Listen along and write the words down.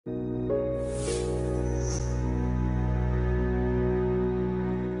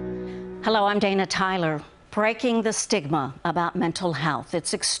Hello, I'm Dana Tyler. Breaking the stigma about mental health.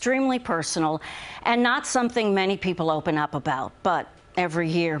 It's extremely personal and not something many people open up about, but every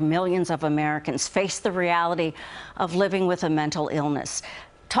year millions of Americans face the reality of living with a mental illness.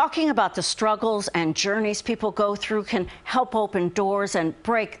 Talking about the struggles and journeys people go through can help open doors and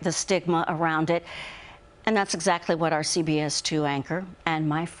break the stigma around it. And that's exactly what our CBS2 anchor and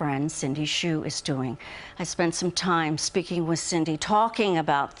my friend Cindy Hsu is doing. I spent some time speaking with Cindy, talking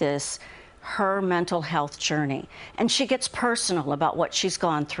about this, her mental health journey. And she gets personal about what she's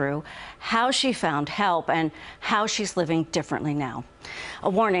gone through, how she found help, and how she's living differently now. A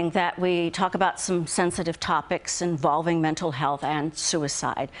warning that we talk about some sensitive topics involving mental health and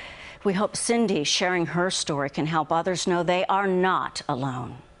suicide. We hope Cindy sharing her story can help others know they are not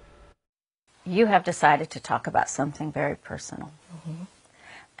alone. You have decided to talk about something very personal,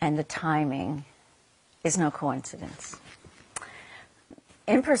 and the timing is no coincidence.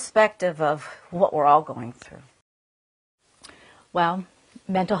 In perspective of what we're all going through. Well,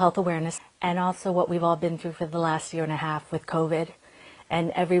 mental health awareness, and also what we've all been through for the last year and a half with COVID,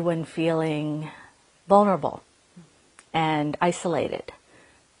 and everyone feeling vulnerable and isolated.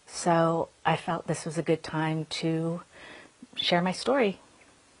 So I felt this was a good time to share my story.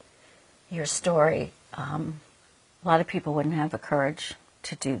 Your story, a lot of people wouldn't have the courage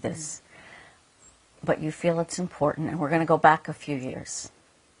to do this, but you feel it's important, and we're going to go back a few years,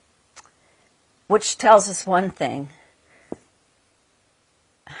 which tells us one thing: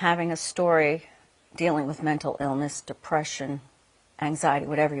 having a story dealing with mental illness, depression, anxiety,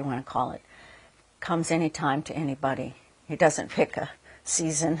 whatever you want to call it, comes anytime to anybody. It doesn't pick a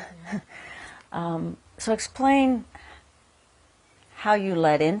season. So explain how you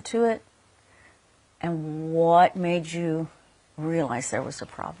led into it, and what made you realize there was a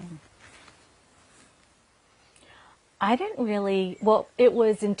problem? I didn't really, well, it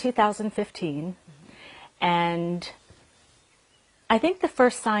was in 2015, and I think the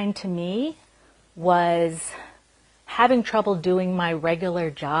first sign to me was having trouble doing my regular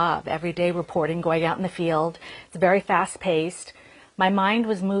job, everyday reporting, going out in the field. It's very fast-paced. My mind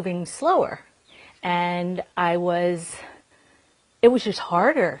was moving slower, and it was just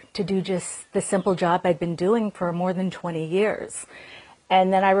harder to do just the simple job I'd been doing for more than 20 years.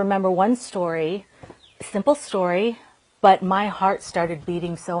 And then I remember one story, simple story, but my heart started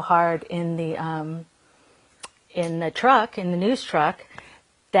beating so hard in the news truck,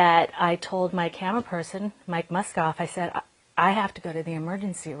 that I told my camera person, Mike Muskoff, I said, I have to go to the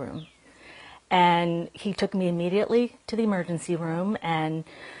emergency room. And he took me immediately to the emergency room, and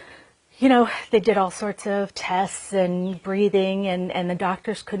you know, they did all sorts of tests and breathing, and the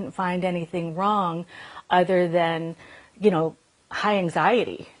doctors couldn't find anything wrong other than, you know, high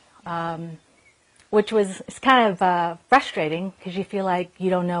anxiety, which was, it's kind of frustrating because you feel like you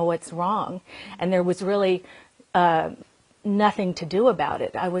don't know what's wrong. And there was really nothing to do about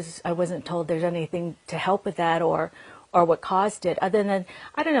it. I wasn't told there's anything to help with that or what caused it, other than,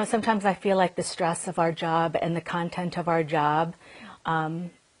 I don't know, sometimes I feel like the stress of our job and the content of our job,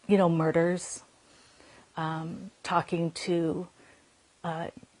 you know, murders, talking to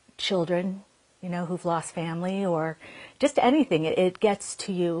children, you know, who've lost family, or just anything. It gets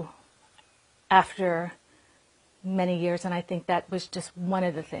to you after many years, and I think that was just one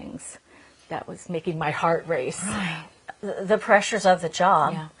of the things that was making my heart race. Right. The pressures of the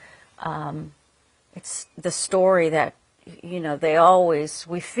job. Yeah. It's the story that, you know,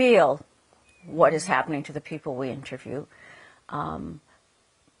 we feel what is happening to the people we interview.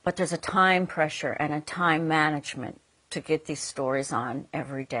 But there's a time pressure and a time management to get these stories on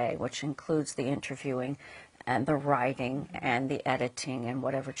every day, which includes the interviewing and the writing and the editing and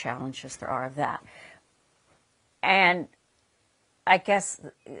whatever challenges there are of that. And I guess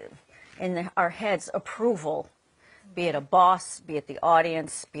in our heads, approval, be it a boss, be it the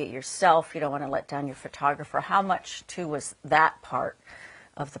audience, be it yourself, you don't want to let down your photographer. How much, too, was that part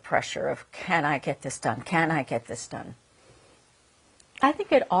of the pressure of, can I get this done? Can I get this done? I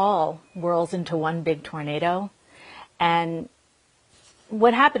think it all whirls into one big tornado. And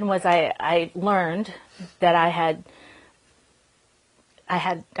what happened was I learned that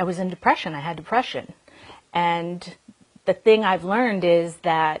I was in depression. I had depression. And the thing I've learned is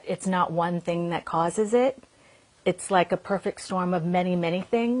that it's not one thing that causes it. It's like a perfect storm of many, many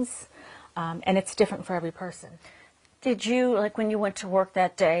things. And it's different for every person. Did you, like when you went to work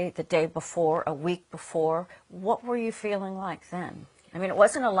that day, the day before, a week before, what were you feeling like then? I mean, it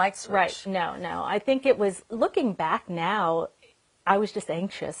wasn't a light switch. Right. No. I think it was, looking back now, I was just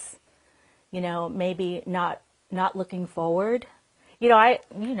anxious. You know, maybe not looking forward. You know,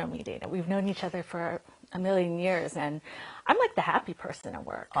 you know me, Dana. We've known each other for a million years, and I'm like the happy person at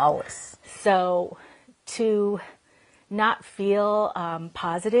work. Always. So to not feel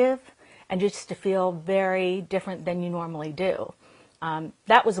positive and just to feel very different than you normally do.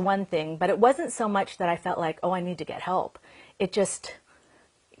 That was one thing, but it wasn't so much that I felt like, oh, I need to get help. It just,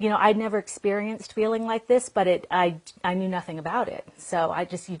 I'd never experienced feeling like this, but I knew nothing about it. So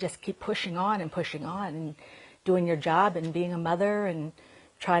you just keep pushing on and doing your job and being a mother and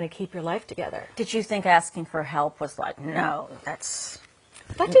trying to keep your life together. Did you think asking for help was like, no, that's...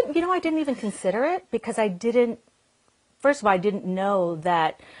 I didn't even consider it because first of all, I didn't know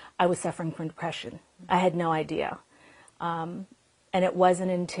that I was suffering from depression. I had no idea. And it wasn't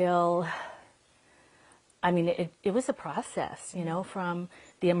until, it was a process, from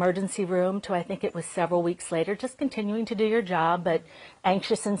the emergency room to I think it was several weeks later, just continuing to do your job, but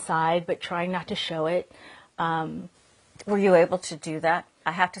anxious inside, but trying not to show it. Were you able to do that?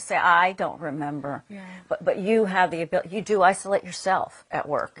 I have to say, I don't remember. Yeah. But you have the ability, you do isolate yourself at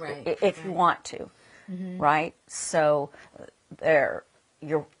work, right, if you want to, right? So they're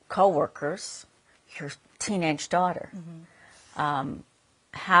your coworkers, your teenage daughter.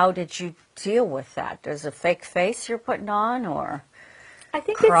 How did you deal with that? There's a fake face you're putting on, or I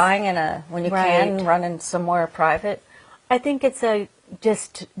think crying when you right. can, running somewhere private? I think it's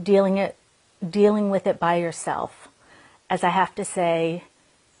just dealing with it by yourself, as I have to say,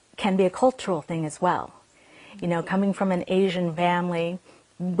 can be a cultural thing as well. Coming from an Asian family,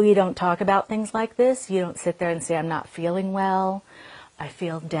 we don't talk about things like this. You don't sit there and say, I'm not feeling well, I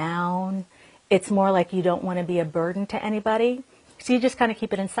feel down. It's more like you don't want to be a burden to anybody. So you just kind of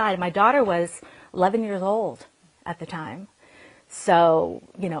keep it inside. My daughter was 11 years old at the time. So,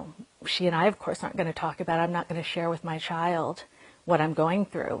 she and I, of course, aren't going to talk about it. I'm not going to share with my child what I'm going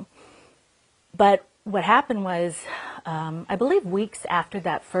through. But what happened was, I believe weeks after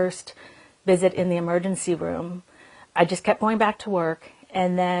that first visit in the emergency room, I just kept going back to work.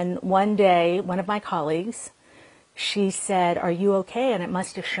 And then one day, one of my colleagues, she said, "Are you okay?" And it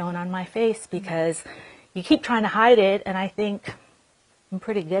must have shown on my face because you keep trying to hide it. And I think I'm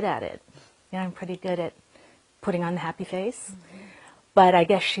pretty good at it. I'm pretty good at putting on the happy face. But I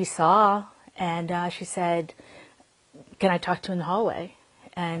guess she saw, and she said, "Can I talk to you in the hallway?"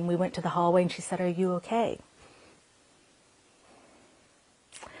 And we went to the hallway, and she said, "Are you okay?"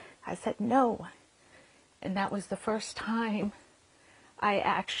 I said, "No." And that was the first time I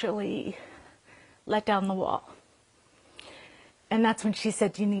actually let down the wall. And that's when she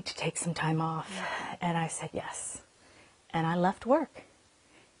said, "You need to take some time off." And I said, "Yes." And I left work.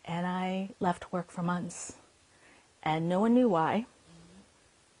 And I left work for months. And no one knew why.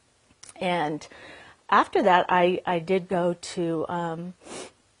 And after that, I did go to,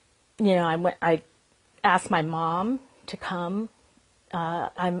 I asked my mom to come.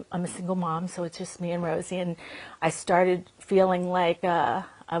 I'm a single mom, so it's just me and Rosie. And I started feeling like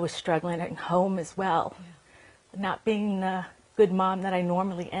I was struggling at home as well. Yeah. Not being the good mom that I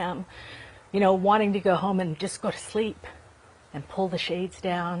normally am. Wanting to go home and just go to sleep and pull the shades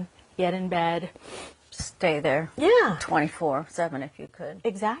down, get in bed. Stay there. Yeah. 24/7 if you could.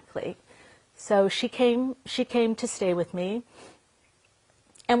 Exactly. So she came to stay with me.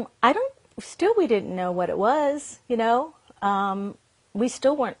 And we didn't know what it was, we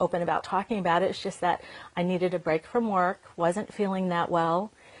still weren't open about talking about it. It's just that I needed a break from work, wasn't feeling that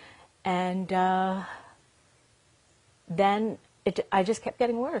well. And then I just kept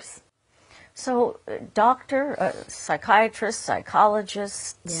getting worse. So, doctor, psychiatrist,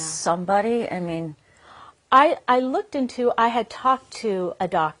 psychologist, somebody, I looked into, I had talked to a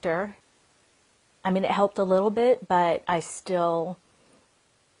doctor. It helped a little bit, but I still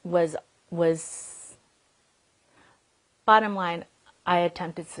was bottom line, I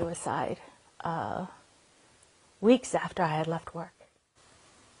attempted suicide weeks after I had left work.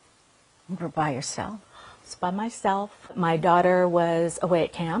 You were by yourself? I was by myself. My daughter was away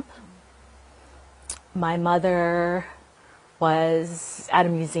at camp. My mother was at a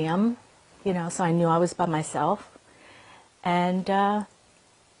museum, so I knew I was by myself. And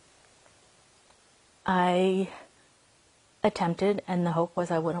I attempted, and the hope was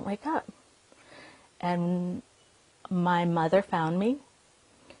I wouldn't wake up. And my mother found me,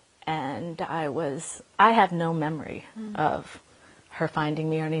 and I have no memory of her finding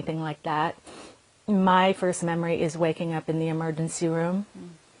me or anything like that. My first memory is waking up in the emergency room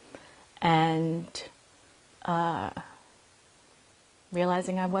and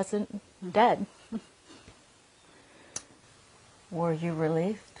realizing I wasn't dead. Were you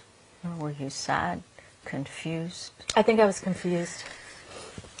relieved, or were you sad, confused? I think I was confused.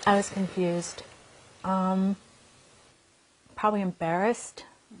 I was confused. Probably embarrassed.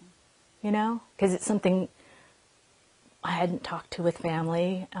 you know, because it's something I hadn't talked to with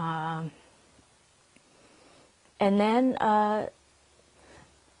family. And then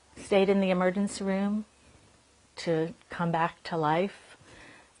stayed in the emergency room to come back to life.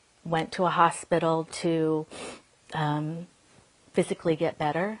 Went to a hospital to physically get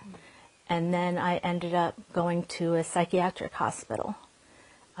better. And then I ended up going to a psychiatric hospital.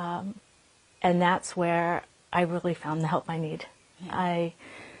 And that's where I really found the help I need. Yeah.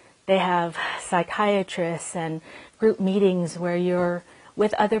 They have psychiatrists and group meetings where you're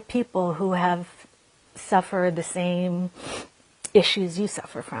with other people who have suffered the same issues you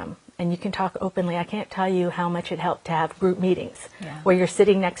suffer from. And you can talk openly. I can't tell you how much it helped to have group meetings where you're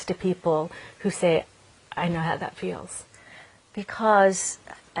sitting next to people who say, I know how that feels. Because,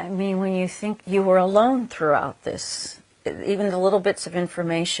 I mean, when you think you were alone throughout this, even the little bits of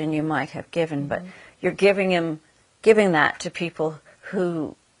information you might have given, but you're giving that to people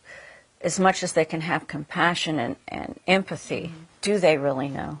who, as much as they can have compassion and empathy, do they really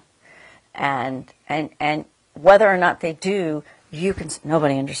know? And whether or not they do,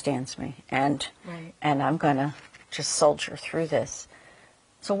 nobody understands me, and I'm going to just soldier through this.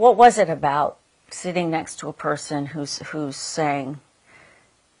 So what was it about sitting next to a person who's saying,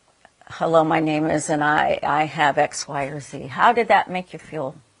 hello, my name is, and I have X, Y, or Z? How did that make you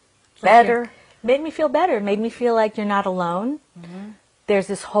feel? Better? Made me feel better. Made me feel like you're not alone. There's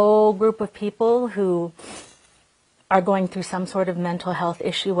this whole group of people who are going through some sort of mental health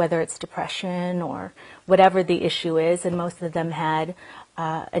issue, whether it's depression or whatever the issue is, and most of them had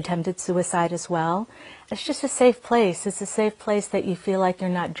attempted suicide as well. It's just a safe place. It's a safe place that you feel like you're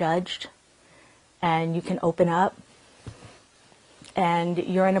not judged, and you can open up, and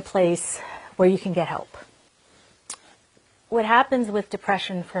you're in a place where you can get help. What happens with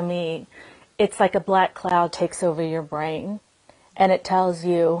depression for me, it's like a black cloud takes over your brain, and it tells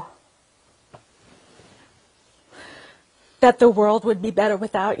you that the world would be better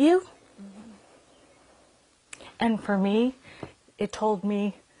without you. And for me, it told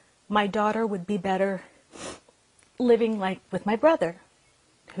me my daughter would be better living like with my brother,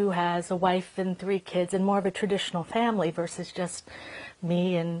 who has a wife and 3 kids and more of a traditional family versus just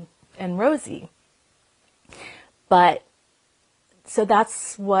me and Rosie. But so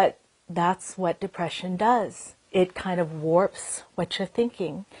that's what depression does. It kind of warps what you're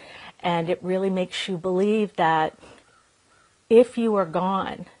thinking, and it really makes you believe that if you are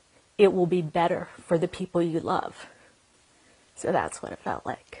gone, it will be better for the people you love. So that's what it felt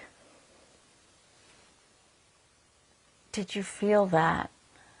like. Did you feel that,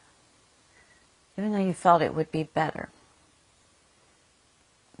 even though you felt it would be better,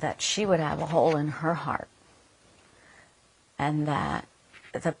 that she would have a hole in her heart, and that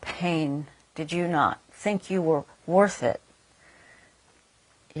the pain, did you not think you were worth it?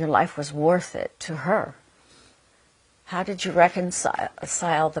 Your life was worth it to her. How did you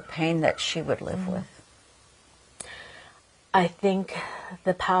reconcile the pain that she would live with? I think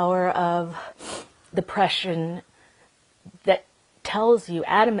the power of depression that tells you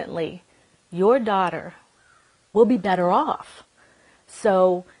adamantly, your daughter will be better off.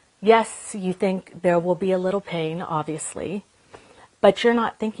 So, yes, you think there will be a little pain, obviously, but you're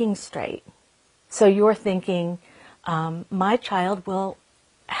not thinking straight. So you're thinking, my child will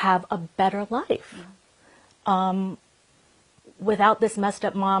have a better life. Without this messed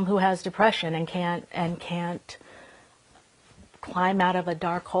up mom who has depression and can't climb out of a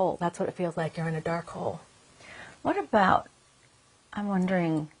dark hole. That's what it feels like. You're in a dark hole. What about, I'm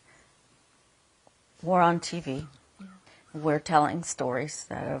wondering, we're on TV. We're telling stories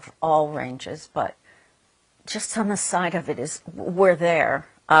that of all ranges, but just on the side of it is we're there.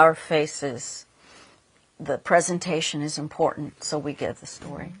 Our faces, the presentation is important, so we give the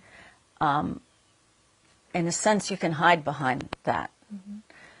story. In a sense, you can hide behind that.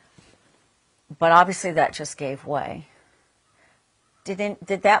 But obviously that just gave way.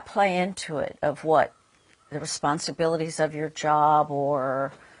 Did that play into it, of what the responsibilities of your job,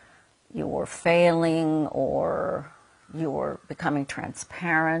 or you were failing, or you were becoming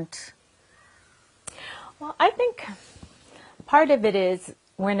transparent? Well, I think part of it is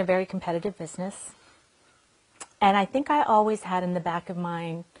we're in a very competitive business. And I think I always had in the back of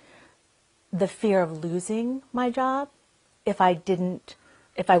mind the fear of losing my job if I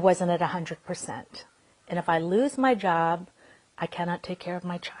wasn't at 100%. And if I lose my job, I cannot take care of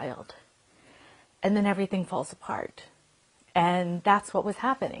my child. And then everything falls apart. And that's what was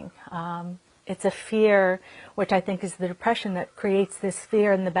happening. It's a fear, which I think is the depression, that creates this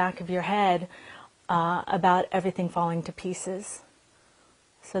fear in the back of your head about everything falling to pieces.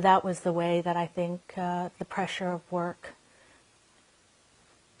 So that was the way that I think the pressure of work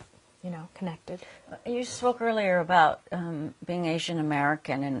connected. You spoke earlier about being Asian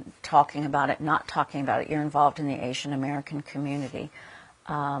American and talking about it, not talking about it. You're involved in the Asian American community.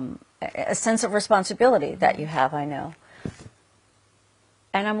 A sense of responsibility that you have, I know.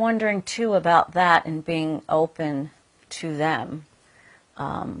 And I'm wondering, too, about that and being open to them.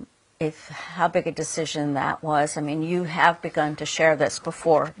 How big a decision that was. I mean, you have begun to share this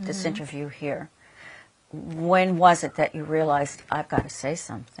before this interview here. When was it that you realized, I've got to say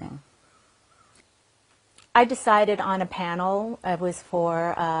something? I decided on a panel. It was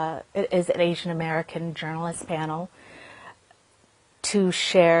for it is an Asian American journalist panel to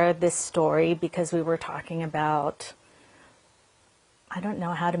share this story because we were talking about, I don't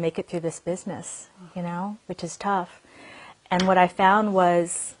know how to make it through this business, which is tough. And what I found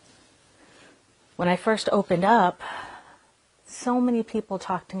was, when I first opened up, so many people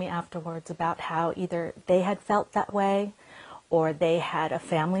talked to me afterwards about how either they had felt that way or they had a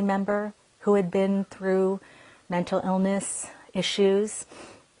family member who had been through mental illness issues.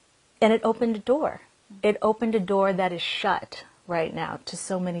 And it opened a door. It opened a door that is shut right now to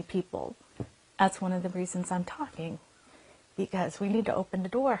so many people. That's one of the reasons I'm talking, because we need to open the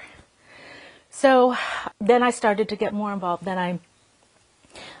door. So then I started to get more involved. Then I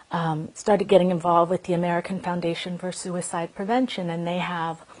started getting involved with the American Foundation for Suicide Prevention, and they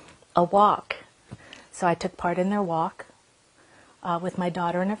have a walk. So I took part in their walk with my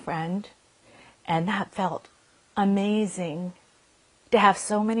daughter and a friend, and that felt amazing to have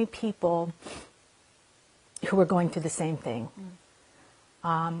so many people who were going through the same thing.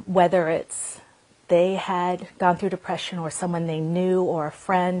 Whether it's they had gone through depression or someone they knew or a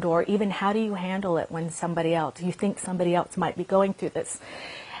friend, or even how do you handle it when you think somebody else might be going through this.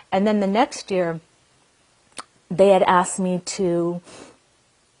 And then the next year, they had asked me to,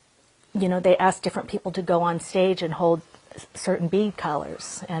 they asked different people to go on stage and hold certain bead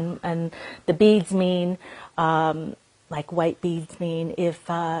colors. And the beads mean, like white beads mean if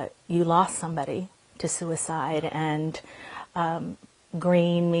you lost somebody to suicide, and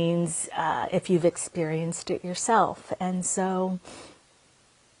green means if you've experienced it yourself. And so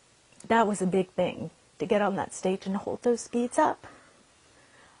that was a big thing, to get on that stage and hold those beads up.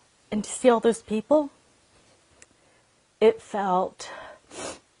 And to see all those people, it felt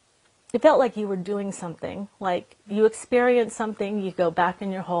like you were doing something. Like you experience something, you go back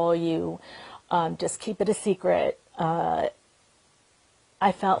in your hole, you just keep it a secret. I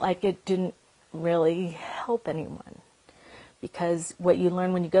felt like it didn't really help anyone, because what you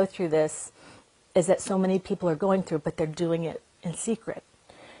learn when you go through this is that so many people are going through it, but they're doing it in secret.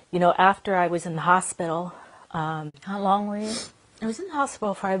 After I was in the hospital. How long were you? I was in the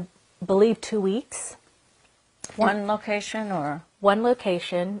hospital for, I believe, 2 weeks. One location or? One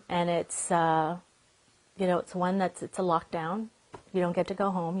location, and it's, it's one it's a lockdown. You don't get to go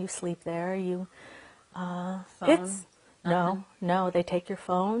home. You sleep there. Phone? No, they take your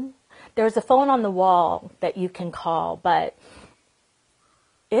phone. There's a phone on the wall that you can call, but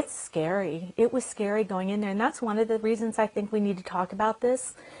it's scary. It was scary going in there, and that's one of the reasons I think we need to talk about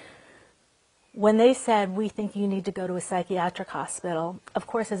this. When they said, we think you need to go to a psychiatric hospital, of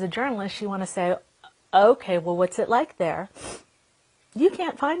course, as a journalist, you want to say, okay, well, what's it like there? You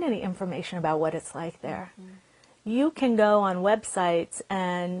can't find any information about what it's like there. You can go on websites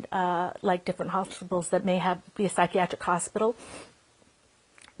and, like different hospitals that may be a psychiatric hospital.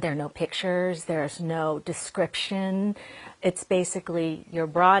 There are no pictures, there's no description. It's basically you're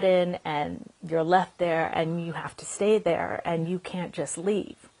brought in and you're left there and you have to stay there and you can't just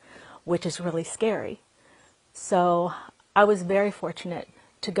leave, which is really scary. So I was very fortunate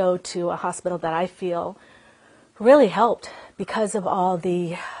to go to a hospital that I feel really helped because of all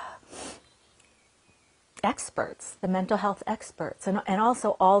the experts, the mental health experts, and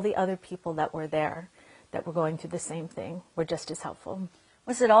also all the other people that were there that were going through the same thing were just as helpful.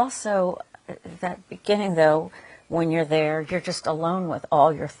 Was it also that beginning, though, when you're there, you're just alone with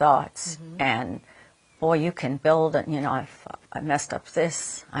all your thoughts, and boy, you can build it, I messed up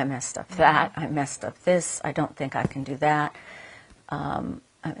this, I messed up that, I messed up this, I don't think I can do that.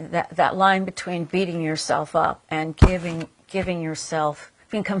 That line between beating yourself up and giving yourself,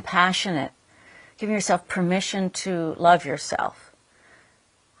 being compassionate, giving yourself permission to love yourself.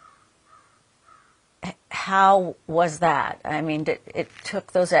 How was that? I mean, it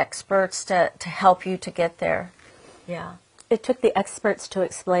took those experts to help you to get there? Yeah. It took the experts to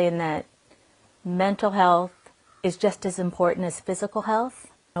explain that mental health is just as important as physical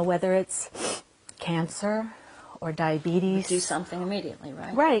health, whether it's cancer or diabetes. Do something immediately,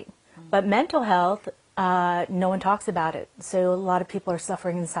 right? Right. But mental health, no one talks about it. So a lot of people are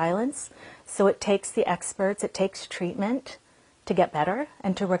suffering in silence. So it takes the experts, it takes treatment to get better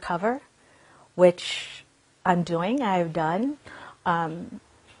and to recover, which I'm doing, I've done.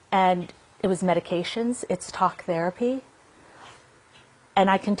 And it was medications, it's talk therapy. And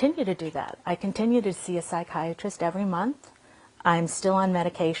I continue to do that. I continue to see a psychiatrist every month. I'm still on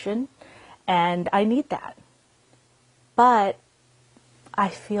medication, and I need that. But I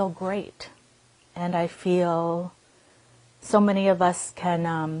feel great, and I feel so many of us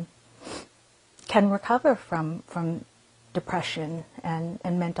can recover from depression and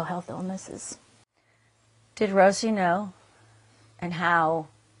mental health illnesses. Did Rosie know? And how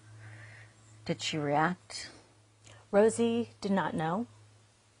did she react? Rosie did not know.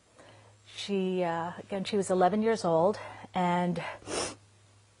 She, again, she was 11 years old, and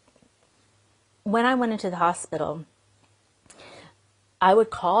when I went into the hospital, I would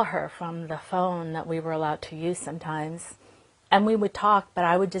call her from the phone that we were allowed to use sometimes, and we would talk, but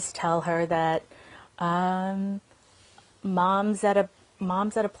I would just tell her that mom's at a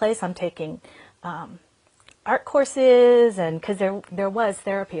place, I'm taking art courses, and because there was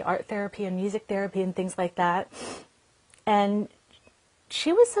therapy, art therapy and music therapy and things like that. And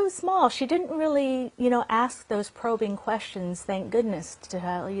she was so small, she didn't really, ask those probing questions, thank goodness, to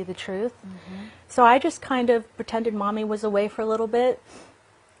tell you the truth. Mm-hmm. So I just kind of pretended Mommy was away for a little bit.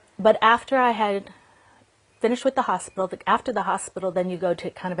 But after I had finished with the hospital, after the hospital, then you go to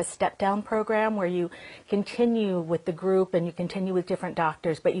kind of a step-down program where you continue with the group and you continue with different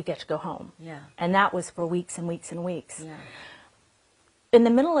doctors, but you get to go home. Yeah. And that was for weeks and weeks and weeks. Yeah. In the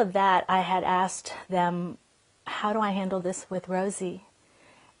middle of that, I had asked them, how do I handle this with Rosie?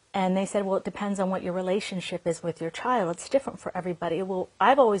 And they said, well, it depends on what your relationship is with your child. It's different for everybody. Well,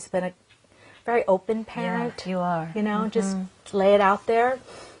 I've always been a very open parent. Yeah, you are. Mm-hmm. Just lay it out there.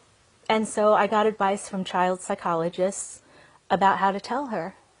 And so I got advice from child psychologists about how to tell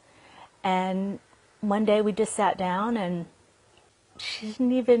her. And one day we just sat down, and she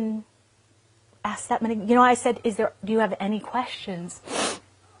didn't even ask that many. I said, do you have any questions?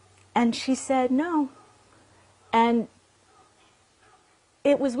 And she said, no. And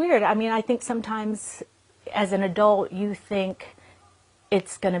it was weird. I mean, I think sometimes as an adult, you think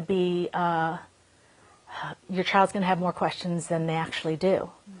it's going to be, your child's going to have more questions than they actually do.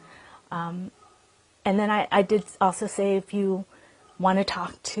 And then I did also say, if you want to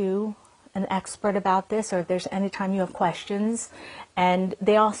talk to an expert about this, or if there's any time you have questions. And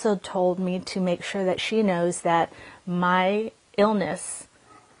they also told me to make sure that she knows that my illness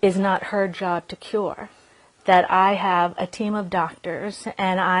is not her job to cure. That I have a team of doctors,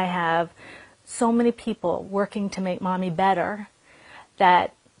 and I have so many people working to make Mommy better,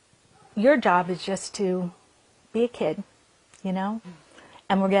 that your job is just to be a kid, and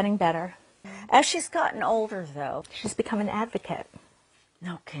we're getting better. As she's gotten older, though, She's become an advocate.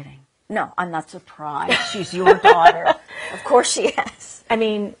 no kidding. No, I'm not surprised. She's your daughter. Of course she has. I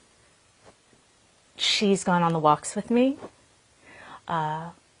mean, she's gone on the walks with me.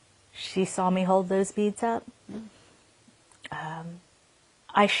 She saw me hold those beads up.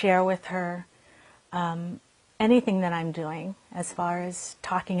 I share with her anything that I'm doing as far as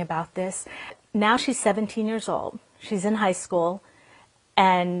talking about this. Now she's 17 years old. She's in high school,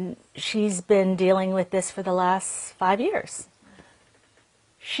 and she's been dealing with this for the last 5 years.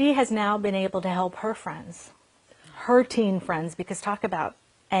 She has now been able to help her friends, her teen friends, because talk about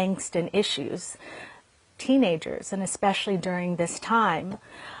angst and issues, teenagers, and especially during this time.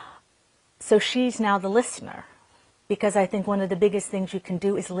 So she's now the listener, because I think one of the biggest things you can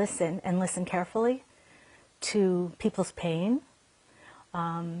do is listen, and listen carefully to people's pain,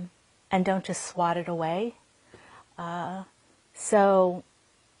 and don't just swat it away. So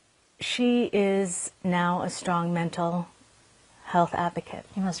she is now a strong mental health advocate.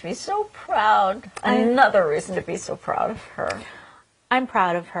 You must be so proud. Another reason to be so proud of her. I'm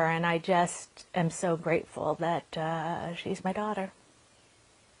proud of her, and I just am so grateful that she's my daughter.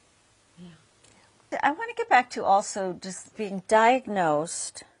 I want to get back to also just being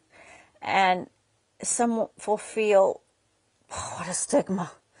diagnosed, and some will feel, oh, what a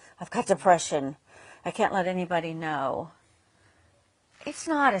stigma. I've got depression. I can't let anybody know. It's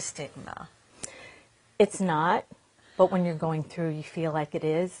not a stigma. It's not, but when you're going through, you feel like it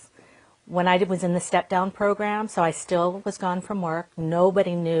is. When I was in the step-down program, so I still was gone from work.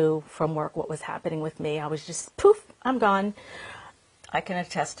 Nobody knew from work what was happening with me. I was just, poof, I'm gone. I can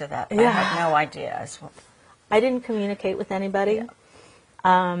attest to that. Yeah. I had no idea. I didn't communicate with anybody.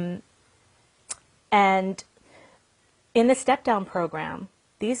 Yeah. And in the step-down program,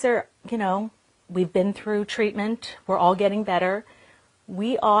 these are, we've been through treatment. We're all getting better.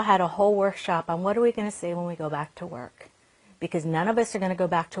 We all had a whole workshop on what are we going to say when we go back to work. Because none of us are going to go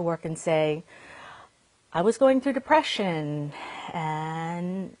back to work and say, I was going through depression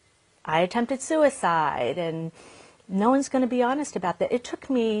and I attempted suicide, and no one's going to be honest about that. It took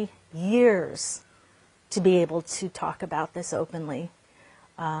me years to be able to talk about this openly.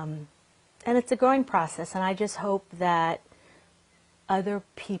 And it's a growing process, and I just hope that other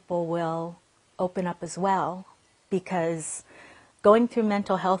people will open up as well, because going through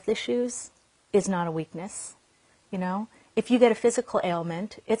mental health issues is not a weakness. You know, if you get a physical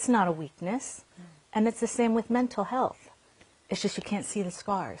ailment, it's not a weakness. And it's the same with mental health. It's just you can't see the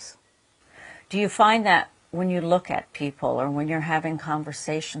scars. Do you find that when you look at people or when you're having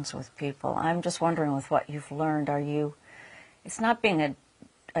conversations with people, I'm just wondering with what you've learned, it's not being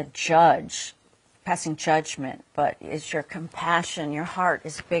a judge, passing judgment, but is your compassion, your heart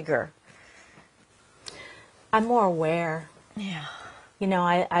is bigger? I'm more aware. Yeah. You know,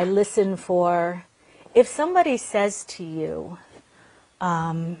 I listen for, if somebody says to you,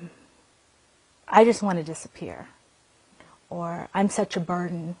 I just want to disappear, or I'm such a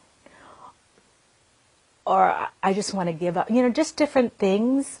burden, or I just want to give up, you know, just different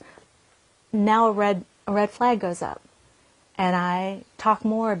things, now a red flag goes up, and I talk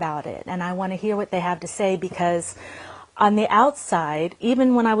more about it, and I want to hear what they have to say, because on the outside,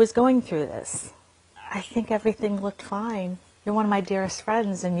 even when I was going through this, I think everything looked fine. You're one of my dearest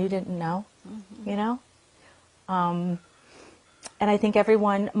friends, and you didn't know, you know? And I think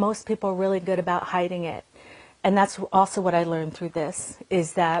most people are really good about hiding it. And that's also what I learned through this,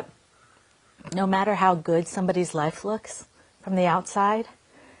 is that no matter how good somebody's life looks from the outside,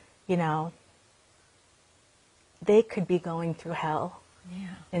 you know, they could be going through hell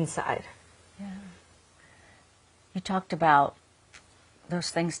inside. Yeah. You talked about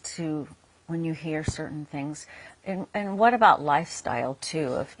those things too, when you hear certain things. And what about lifestyle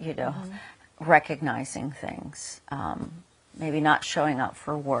too, of, you know, recognizing things? Maybe not showing up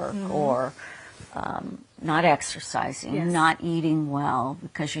for work, or not exercising, not eating well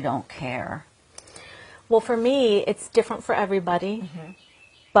because you don't care. Well, for me, it's different for everybody.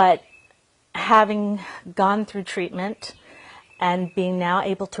 But having gone through treatment and being now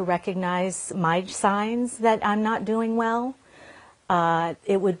able to recognize my signs that I'm not doing well,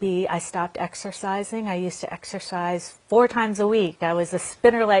 it would be I stopped exercising. I used to exercise 4 times a week. I was a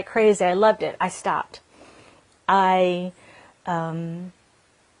spinner like crazy. I loved it. I stopped. I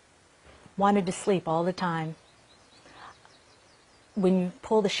wanted to sleep all the time. When you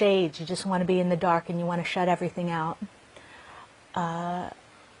pull the shades, you just want to be in the dark and you want to shut everything out.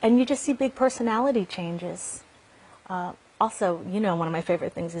 And you just see big personality changes. Also, you know, one of my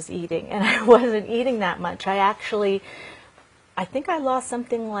favorite things is eating, and I wasn't eating that much. I think I lost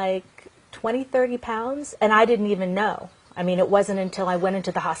something like 20, 30 pounds, and I didn't even know. I mean, it wasn't until I went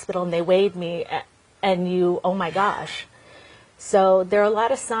into the hospital and they weighed me, and oh my gosh. So there are a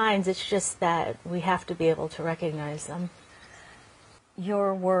lot of signs. It's just that we have to be able to recognize them.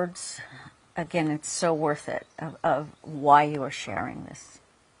 Your words, again, it's so worth it, of why you are sharing this.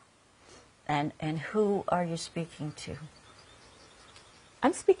 And who are you speaking to?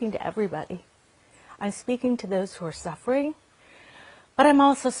 I'm speaking to everybody. I'm speaking to those who are suffering, but I'm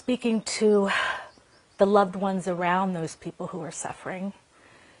also speaking to the loved ones around those people who are suffering,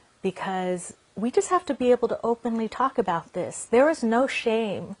 because we just have to be able to openly talk about this. There is no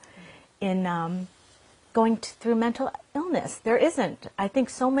shame in going through mental illness. There isn't. I think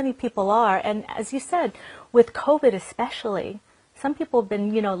so many people are, and as you said, with COVID especially, some people have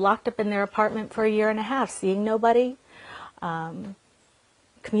been, you know, locked up in their apartment for 1.5 years, seeing nobody,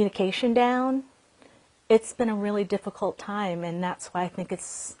 communication down. It's been a really difficult time, and that's why I think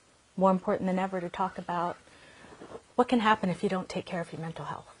it's more important than ever to talk about what can happen if you don't take care of your mental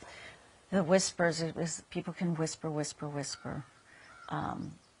health. The whispers, people can whisper, whisper, whisper.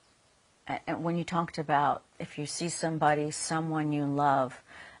 And when you talked about if you see someone you love,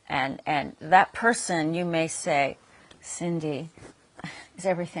 and that person, you may say, Cindy, is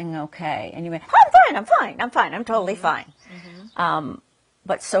everything okay? And you may, I'm fine, I'm totally fine.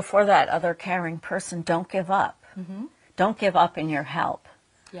 But so for that other caring person, don't give up. Don't give up in your help.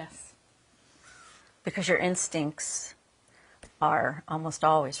 Yes. Because your instincts are almost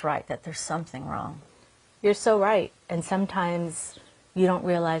always right, that there's something wrong. You're so right. And sometimes you don't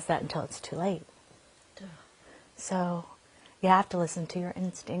realize that until it's too late. So you have to listen to your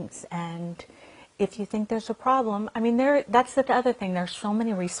instincts. And if you think there's a problem, I mean, that's the other thing. There's so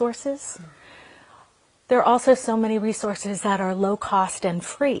many resources. There are also so many resources that are low cost and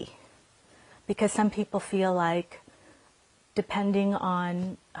free, because some people feel like, depending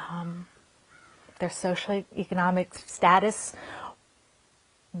on their socioeconomic status,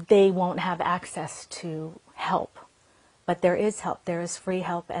 they won't have access to help. But there is help. There is free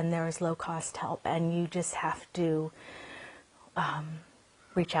help, and there is low-cost help, and you just have to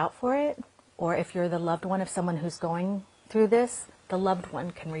reach out for it. Or if you're the loved one of someone who's going through this, the loved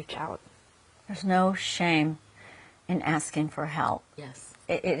one can reach out. There's no shame in asking for help. Yes.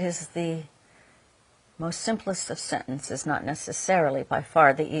 It is the most simplest of sentences, not necessarily by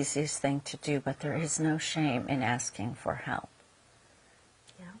far the easiest thing to do, but there is no shame in asking for help.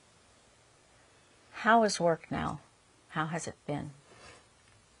 Yeah. How is work now? How has it been?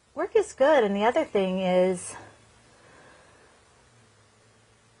 Work is good, and the other thing is,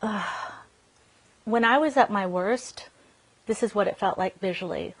 when I was at my worst, this is what it felt like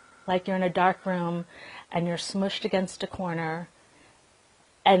visually. Like you're in a dark room and you're smushed against a corner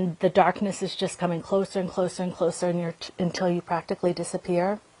and the darkness is just coming closer and closer and closer and until you practically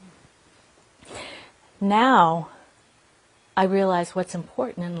disappear. Now, I realize what's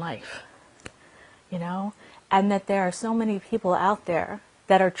important in life, you know, and that there are so many people out there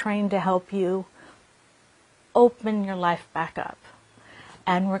that are trained to help you open your life back up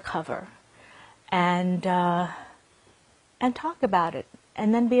and recover and talk about it,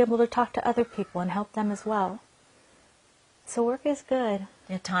 and then be able to talk to other people and help them as well. So work is good.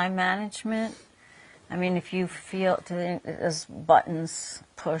 Your time management, I mean, if you feel there's buttons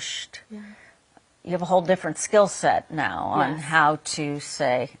pushed, Yeah. you have a whole different skill set now on Yes. how to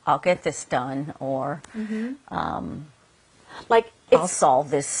say, I'll get this done, or Like I'll solve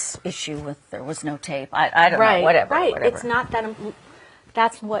this issue with there was no tape. I don't know, whatever. Right. Whatever. It's not that.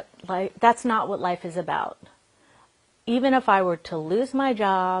 That's not what life is about. Even if I were to lose my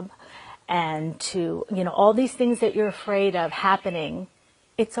job and to, you know, all these things that you're afraid of happening,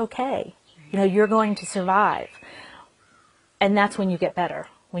 it's okay. You know, you're going to survive. And that's when you get better.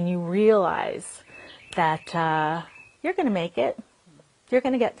 When you realize that you're going to make it. You're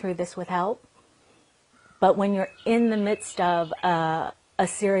going to get through this with help. But when you're in the midst of a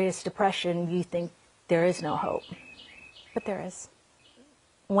serious depression, you think there is no hope. But there is.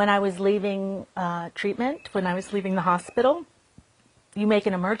 When I was leaving treatment, when I was leaving the hospital, you make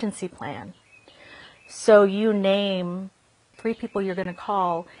an emergency plan. So you name 3 people you're going to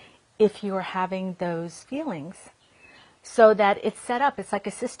call if you are having those feelings. So that it's set up. It's like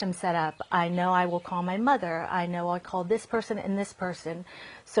a system set up. I know I will call my mother. I know I'll call this person and this person.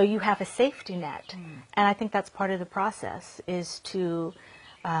 So you have a safety net. And I think that's part of the process, is to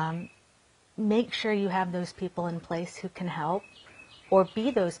make sure you have those people in place who can help, or be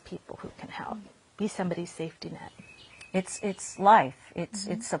those people who can help. Be somebody's safety net. It's life.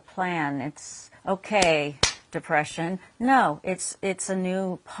 It's a plan. It's okay, depression. No, it's a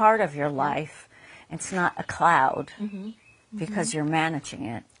new part of your life. It's not a cloud, because you're managing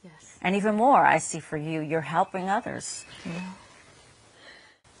it. Yes. And even more, I see for you, you're helping others. Yeah.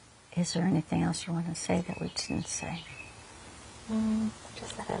 Is there anything else you want to say that we didn't say?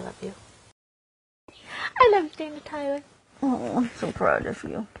 Just that I love you. I love you, Dana Tyler. Oh, I'm so proud of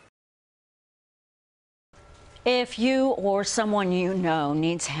you. If you or someone you know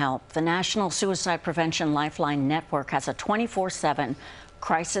needs help, the National Suicide Prevention Lifeline Network has a 24/7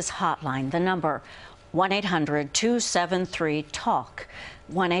 crisis hotline. The number 1-800-273-TALK,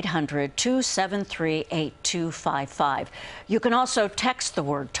 1-800-273-8255. You can also text the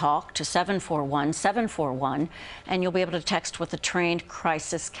word TALK to 741-741, and you'll be able to text with a trained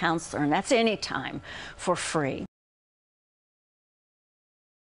crisis counselor, and that's anytime for free.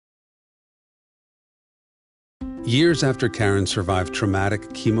 Years after Karen survived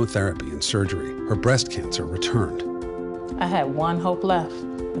traumatic chemotherapy and surgery, her breast cancer returned. I had one hope left,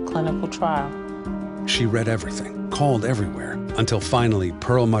 the clinical trial. She read everything, called everywhere, until finally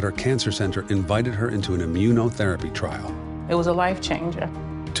Pearl Mutter Cancer Center invited her into an immunotherapy trial. It was a life changer.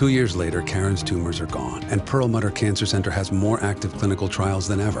 2 years later, Karen's tumors are gone, and Pearl Mutter Cancer Center has more active clinical trials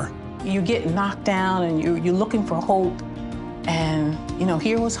than ever. You get knocked down and you're looking for hope, and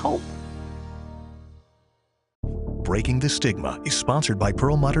here was hope. Breaking the Stigma is sponsored by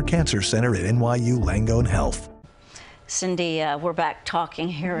Pearl Mutter Cancer Center at NYU Langone Health. Cindy, we're back talking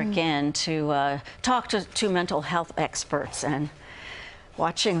here again to talk to 2 mental health experts, and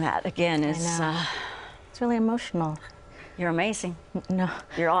watching that again is... it's really emotional. You're amazing. No.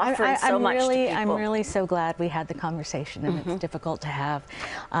 You're offering so much to people. I'm really so glad we had the conversation, and it's difficult to have.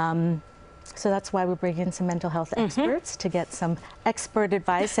 So that's why we bring in some mental health experts to get some expert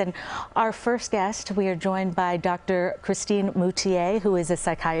advice. And our first guest, we are joined by Dr. Christine Moutier, who is a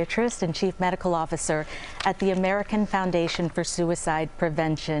psychiatrist and chief medical officer at the American Foundation for Suicide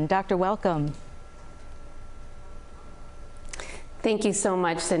Prevention. Doctor, welcome. Thank you so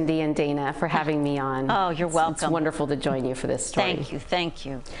much, Cindy and Dana, for having me on. Oh, you're welcome. It's wonderful to join you for this story. Thank you, thank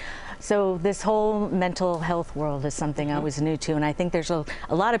you. So this whole mental health world is something I was new to, and I think there's a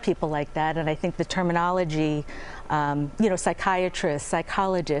lot of people like that, and I think the terminology, you know, psychiatrist,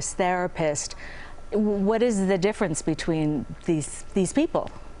 psychologist, therapist, what is the difference between these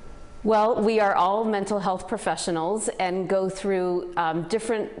people? Well, we are all mental health professionals and go through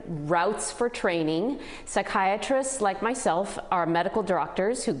different routes for training. Psychiatrists, like myself, are medical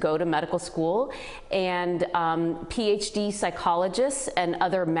doctors who go to medical school, and PhD psychologists and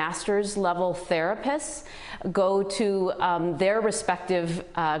other master's level therapists go to their respective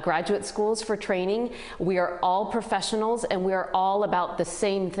graduate schools for training. We are all professionals, and we are all about the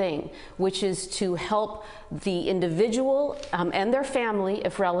same thing, which is to help the individual and their family,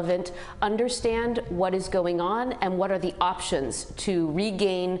 if relevant, understand what is going on and what are the options to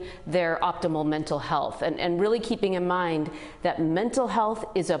regain their optimal mental health. And really keeping in mind that mental health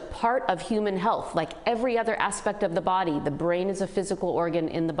is a part of human health, like every other aspect of the body. The brain is a physical organ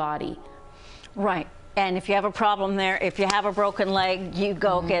in the body. Right. And if you have a problem there, if you have a broken leg, you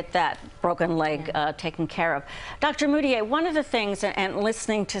go get that broken leg taken care of. Dr. Moutier, one of the things, and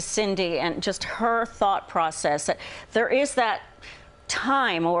listening to Cindy and just her thought process, that there is that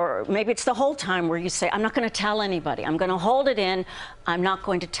time, or maybe it's the whole time, where you say, I'm not going to tell anybody. I'm going to hold it in. I'm not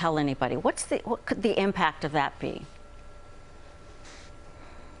going to tell anybody. What could the impact of that be?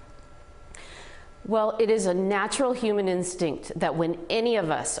 Well, it is a natural human instinct that when any of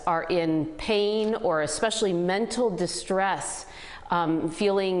us are in pain or especially mental distress,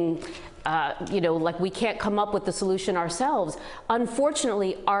 feeling you know, like we can't come up with the solution ourselves,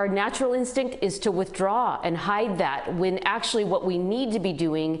 unfortunately, our natural instinct is to withdraw and hide that, when actually what we need to be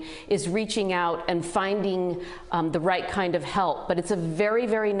doing is reaching out and finding the right kind of help. But it's a very,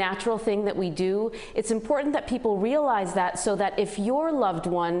 very natural thing that we do. It's important that people realize that, so that if your loved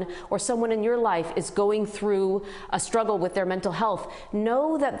one or someone in your life is going through a struggle with their mental health,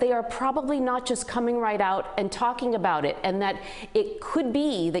 know that they are probably not just coming right out and talking about it, and that it could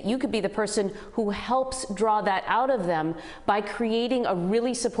be that you could be the person who helps draw that out of them by creating a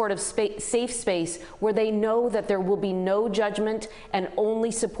really supportive safe space where they know that there will be no judgment and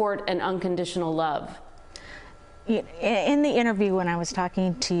only support and unconditional love. In the interview, when I was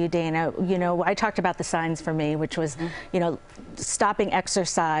talking to you, Dana, you know, I talked about the signs for me, which was, you know, stopping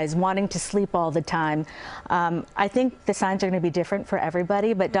exercise, wanting to sleep all the time. I think the signs are going to be different for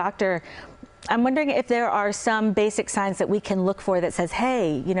everybody, but Doctor, I'm wondering if there are some basic signs that we can look for that says,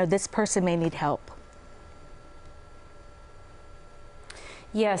 hey, you know, this person may need help.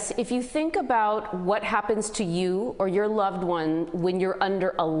 Yes, if you think about what happens to you or your loved one when you're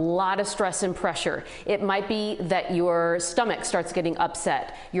under a lot of stress and pressure, it might be that your stomach starts getting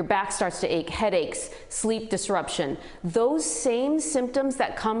upset, your back starts to ache, headaches, sleep disruption. Those same symptoms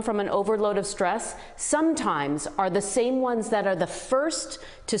that come from an overload of stress sometimes are the same ones that are the first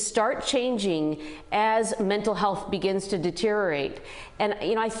to start changing as mental health begins to deteriorate. And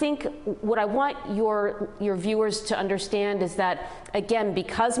you know, I think what I want your viewers to understand is that, again,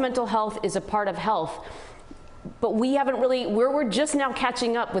 because mental health is a part of health, but we haven't really, we're just now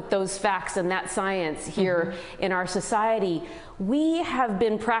catching up with those facts and that science here in our society. We have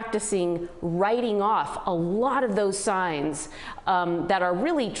been practicing writing off a lot of those signs that are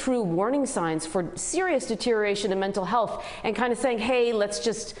really true warning signs for serious deterioration in mental health, and kind of saying, hey, it's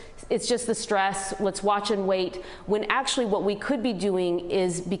just the stress, let's watch and wait, when actually what we could be doing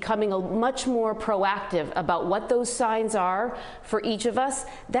is becoming much more proactive about what those signs are for each of us.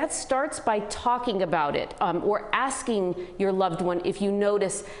 That starts by talking about it, or asking your loved one if you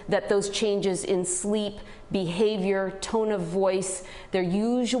notice that those changes in sleep, behavior, tone of voice, their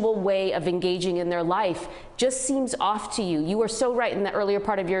usual way of engaging in their life just seems off to you. You were so right in the earlier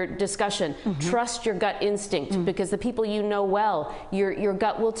part of your discussion. Trust your gut instinct, because the people you know well, your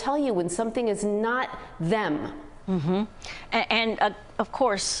gut will tell you when something is not them. And of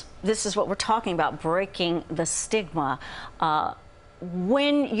course, this is what we're talking about, breaking the stigma.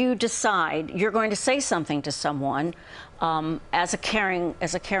 When you decide you're going to say something to someone, as a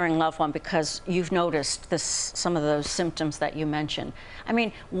caring loved one, because you've noticed some of those symptoms that you mentioned, I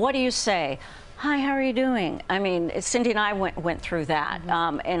mean, what do you say? Hi, how are you doing? I mean, Cindy and I went through that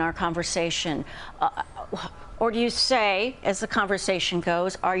in our conversation. Or do you say, as the conversation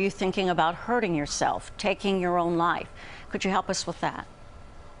goes, are you thinking about hurting yourself, taking your own life? Could you help us with that?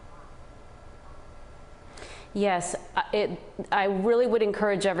 Yes, I really would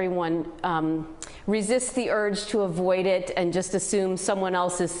encourage everyone, Resist the urge to avoid it and just assume someone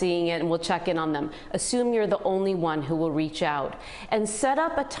else is seeing it and will check in on them. Assume you're the only one who will reach out. And set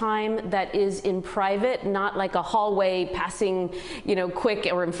up a time that is in private, not like a hallway passing, quick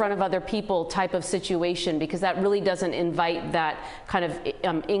or in front of other people type of situation, because that really doesn't invite that kind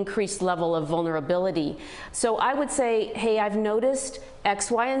of increased level of vulnerability. So I would say, hey, I've noticed X,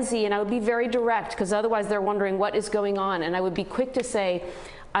 Y, and Z, and I would be very direct, because otherwise they're wondering what is going on. And I would be quick to say,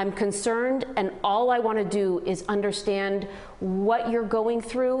 I'm concerned, and all I want to do is understand what you're going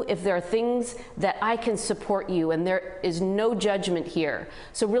through. If there are things that I can support you, and there is no judgment here.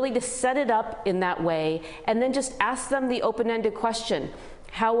 So really to set it up in that way, and then just ask them the open-ended question.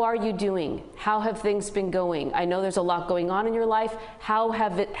 How are you doing? How have things been going? I know there's a lot going on in your life. How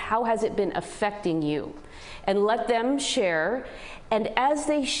has it been affecting you? And let them share. And as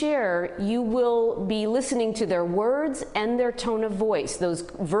they share, you will be listening to their words and their tone of voice, those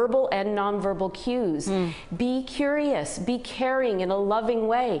verbal and nonverbal cues. Be curious, be caring in a loving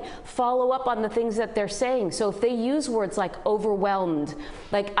way. Follow up on the things that they're saying. So if they use words like overwhelmed,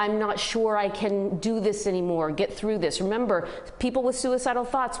 like I'm not sure I can do this anymore, get through this. Remember, people with suicidal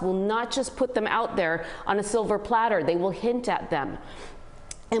thoughts will not just put them out there on a silver platter. They will hint at them.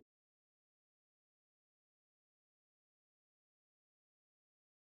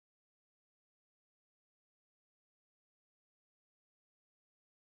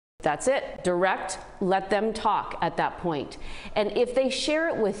 That's it. Direct, let them talk at that point. And if they share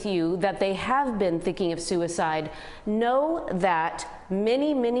it with you that they have been thinking of suicide, know that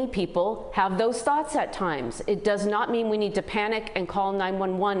many, many people have those thoughts at times. It does not mean we need to panic and call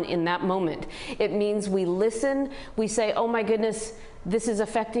 911 in that moment. It means we listen, we say, oh my goodness, this is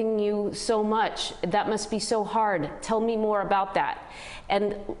affecting you so much. That must be so hard. Tell me more about that.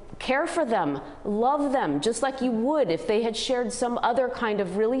 And care for them, love them, just like you would if they had shared some other kind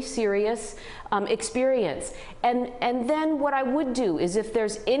of really serious experience. And then what I would do is, if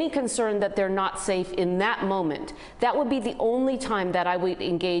there's any concern that they're not safe in that moment, that would be the only time that I would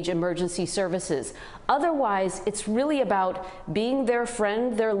engage emergency services. Otherwise, it's really about being their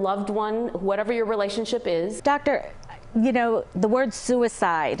friend, their loved one, whatever your relationship is. Doctor, the word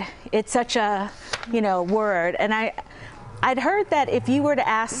suicide, it's such a, word. And I'd heard that if you were to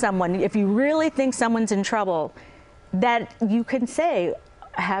ask someone, if you really think someone's in trouble, that you can say,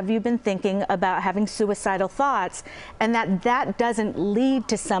 have you been thinking about having suicidal thoughts? And that doesn't lead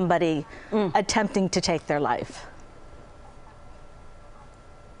to somebody attempting to take their life.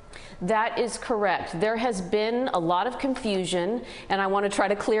 That is correct. There has been a lot of confusion, and I want to try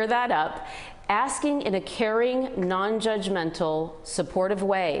to clear that up. Asking in a caring, non-judgmental, supportive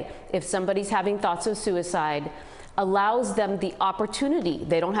way if somebody's having thoughts of suicide allows them the opportunity.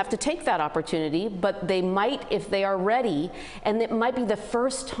 They don't have to take that opportunity, but they might if they are ready, and it might be the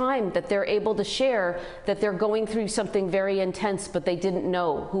first time that they're able to share that they're going through something very intense, but they didn't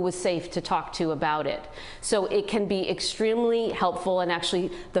know who was safe to talk to about it. So it can be extremely helpful, and actually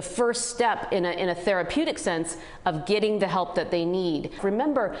the first step in a therapeutic sense of getting the help that they need.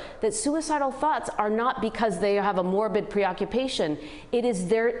 Remember that suicidal thoughts are not because they have a morbid preoccupation. It is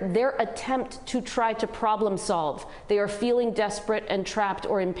their attempt to try to problem solve. They are feeling desperate and trapped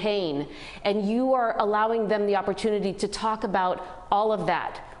or in pain, and you are allowing them the opportunity to talk about all of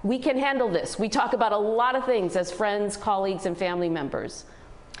that. We can handle this. We talk about a lot of things as friends, colleagues, and family members.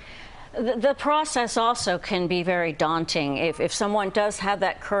 The process also can be very daunting if someone does have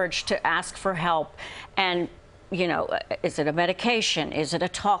that courage to ask for help. And is it a medication? Is it a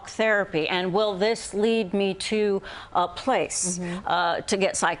talk therapy? And will this lead me to a place to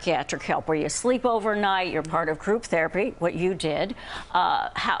get psychiatric help, where you sleep overnight, you're part of group therapy, what you did?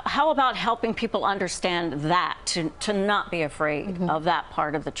 How about helping people understand that, to not be afraid of that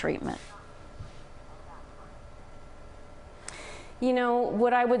part of the treatment?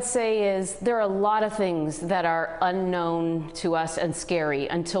 What I would say is there are a lot of things that are unknown to us and scary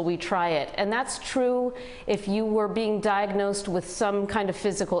until we try it. And that's true if you were being diagnosed with some kind of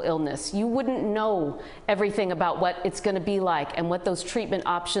physical illness. You wouldn't know everything about what it's going to be like and what those treatment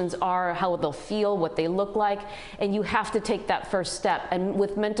options are, how they'll feel, what they look like. And you have to take that first step. And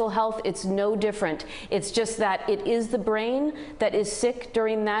with mental health, it's no different. It's just that it is the brain that is sick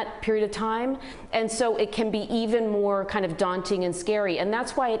during that period of time. And so it can be even more kind of daunting and scary. And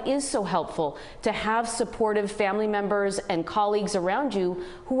that's why it is so helpful to have supportive family members and colleagues around you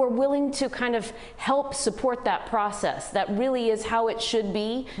who are willing to kind of help support that process. That really is how it should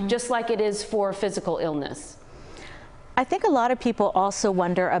be, just like it is for physical illness. I think a lot of people also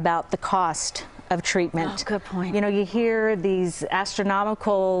wonder about the cost of treatment. Oh, good point. You know, you hear these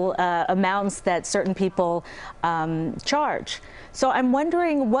astronomical amounts that certain people charge. So I'm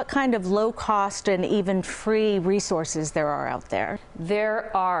wondering what kind of low-cost and even free resources there are out there. There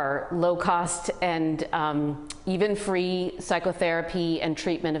are low-cost and even free psychotherapy and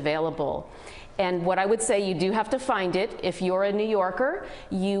treatment available. And what I would say, you do have to find it. If you're a New Yorker,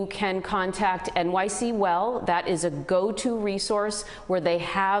 you can contact NYC Well. That is a go-to resource where they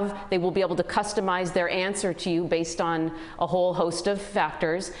will be able to customize their answer to you based on a whole host of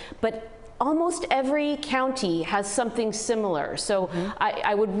factors. But almost every county has something similar. So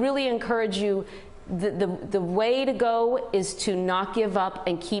I would really encourage you, the way to go is to not give up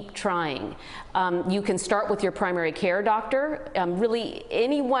and keep trying. You can start with your primary care doctor, really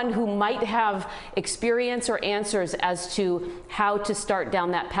anyone who might have experience or answers as to how to start down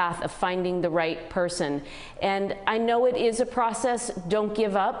that path of finding the right person. And I know it is a process, don't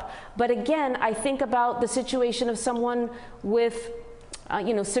give up, but again, I think about the situation of someone with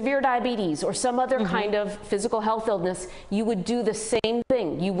severe diabetes or some other kind of physical health illness. You would do the same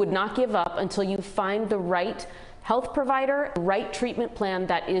thing. You would not give up until you find the right health provider, the right treatment plan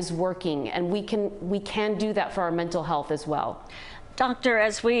that is working. And we can do that for our mental health as well. Doctor,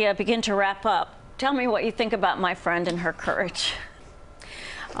 as we begin to wrap up, tell me what you think about my friend and her courage.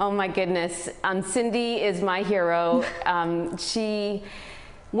 Oh my goodness. Cindy is my hero. She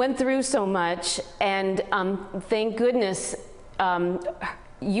went through so much, and thank goodness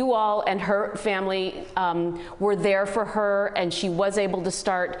you all and her family were there for her, and she was able to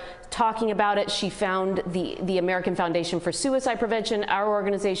start talking about it. She found the American Foundation for Suicide Prevention, our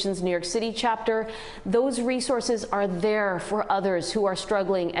organization's New York City chapter. Those resources are there for others who are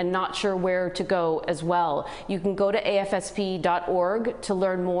struggling and not sure where to go as well. You can go to afsp.org to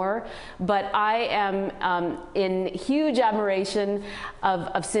learn more, but I am in huge admiration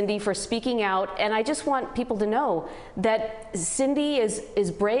of Cindy for speaking out, and I just want people to know that Cindy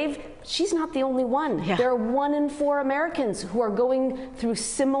is brave. She's not the only one. Yeah. There are 1 in 4 Americans who are going through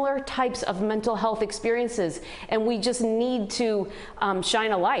similar types of mental health experiences, and we just need to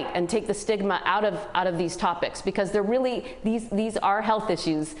shine a light and take the stigma out of these topics, because they're really, these are health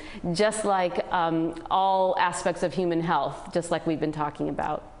issues, just like all aspects of human health, just like we've been talking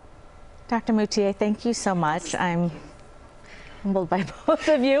about. Dr. Moutier, thank you so much. I'm humbled by both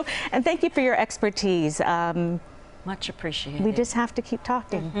of you, and thank you for your expertise. Much appreciated. We just have to keep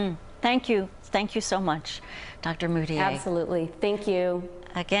talking. Thank you. Thank you so much, Dr. Moutier. Absolutely. Thank you.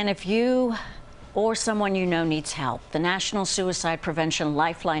 Again, if you or someone you know needs help, the National Suicide Prevention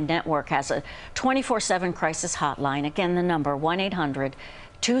Lifeline Network has a 24/7 crisis hotline. Again, the number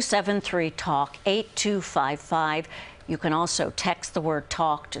 1-800-273-TALK 8255. You can also text the word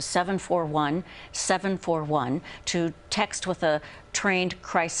TALK to 741-741 to text with a trained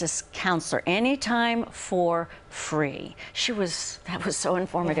crisis counselor anytime for free. That was so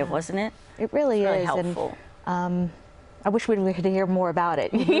informative, wasn't it? It really Very is. helpful. And, I wish we could hear more about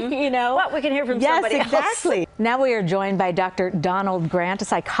it. You know, Well, we can hear from somebody else. Yes, exactly. Now we are joined by Dr. Donald Grant, a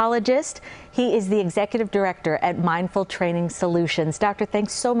psychologist. He is the executive director at Mindful Training Solutions. Doctor,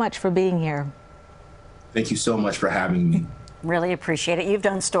 thanks so much for being here. Thank you so much for having me. Really appreciate it. You've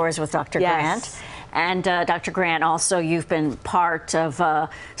done stories with Dr. Grant. And Dr. Grant, also, you've been part of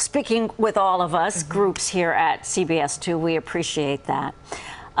speaking with all of us, groups here at CBS2. We appreciate that.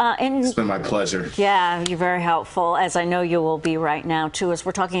 It's been my pleasure. Yeah, you're very helpful, as I know you will be right now, too, as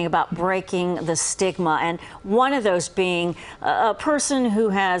we're talking about breaking the stigma. And one of those being a person who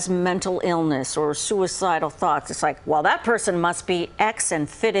has mental illness or suicidal thoughts. It's like, well, that person must be X and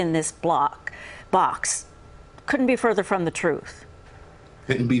fit in this box. Couldn't be further from the truth.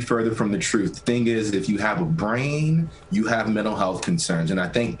 Couldn't be further from the truth. The thing is, if you have a brain, you have mental health concerns. And I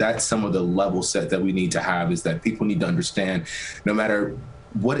think that's some of the level set that we need to have, is that people need to understand, no matter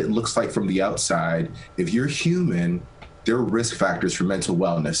what it looks like from the outside, if you're human, there are risk factors for mental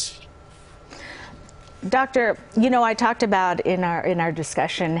wellness. Doctor, you know, I talked about in our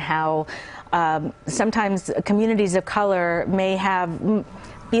discussion how sometimes communities of color may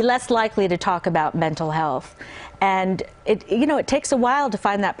be less likely to talk about mental health. And it takes a while to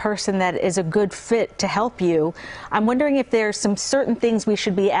find that person that is a good fit to help you. I'm wondering if there's some certain things we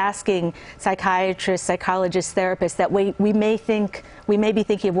should be asking psychiatrists, psychologists, therapists that we may be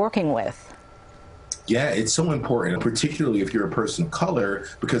thinking of working with. Yeah, it's so important, particularly if you're a person of color,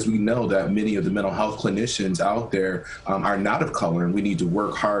 because we know that many of the mental health clinicians out there are not of color, and we need to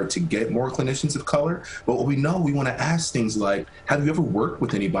work hard to get more clinicians of color. But what we know, we want to ask things like, have you ever worked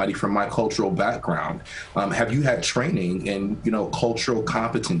with anybody from my cultural background? Have you had training in, cultural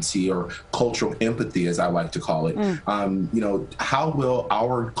competency or cultural empathy, as I like to call it? How will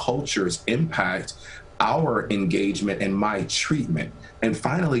our cultures impact our engagement and my treatment? And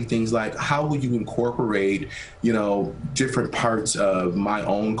finally, things like, how will you incorporate, different parts of my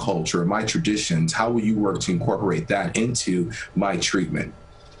own culture, my traditions? How will you work to incorporate that into my treatment?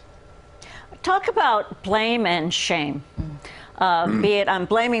 Talk about blame and shame. Be it I'm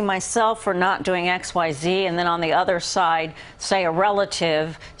blaming myself for not doing X, Y, Z, and then on the other side, say a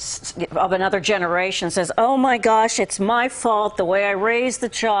relative of another generation says, oh my gosh, it's my fault, the way I raised the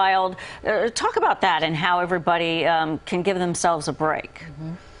child. Talk about that and how everybody can give themselves a break.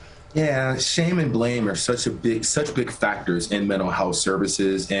 Yeah, shame and blame are such big factors in mental health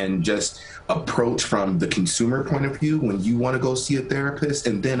services, and just approach from the consumer point of view when you want to go see a therapist,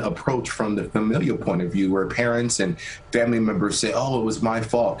 and then approach from the familial point of view where parents and family members say, oh, it was my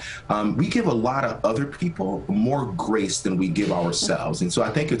fault. We give a lot of other people more grace than we give ourselves. And so I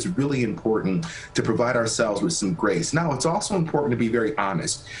think it's really important to provide ourselves with some grace. Now, it's also important to be very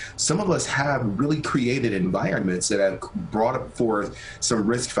honest. Some of us have really created environments that have brought forth some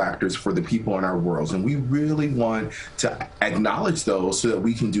risk factors for the people in our worlds, and we really want to acknowledge those so that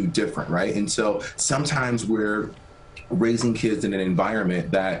we can do different, right? And so sometimes we're raising kids in an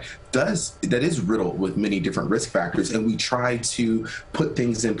environment that is riddled with many different risk factors, and we try to put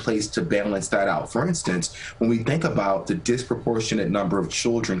things in place to balance that out. For instance, when we think about the disproportionate number of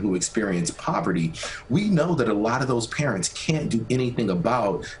children who experience poverty, we know that a lot of those parents can't do anything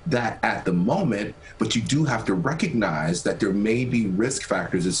about that at the moment, but you do have to recognize that there may be risk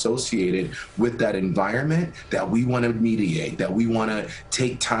factors associated with that environment that we want to mediate, that we want to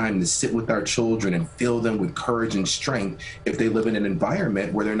take time to sit with our children and fill them with courage and strength if they live in an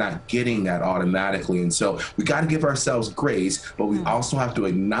environment where they're not getting that automatically. And so we got to give ourselves grace, but we also have to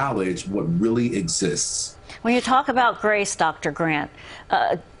acknowledge what really exists. When you talk about grace, Dr. Grant,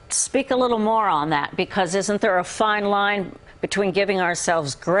 speak a little more on that, because isn't there a fine line between giving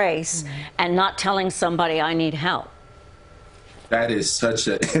ourselves grace and not telling somebody I need help? That is such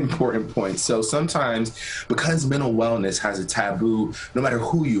an important point. So sometimes, because mental wellness has a taboo, no matter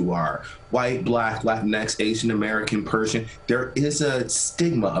who you are, white, black, Latinx, Asian American, Persian, there is a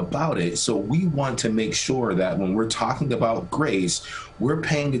stigma about it. So we want to make sure that when we're talking about grace, we're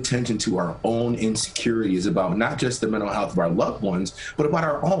paying attention to our own insecurities about not just the mental health of our loved ones, but about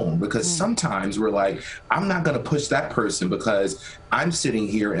our own. Because sometimes we're like, I'm not going to push that person because I'm sitting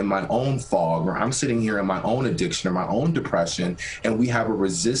here in my own fog, or I'm sitting here in my own addiction or my own depression, and we have a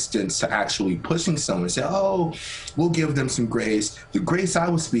resistance to actually pushing someone and say, oh, we'll give them some grace. The grace I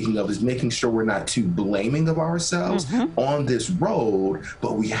was speaking of is making sure we're not too blaming of ourselves on this road,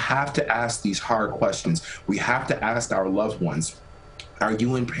 but we have to ask these hard questions. We have to ask our loved ones, are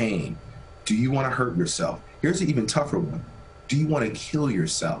you in pain? Do you want to hurt yourself? Here's an even tougher one. Do you want to kill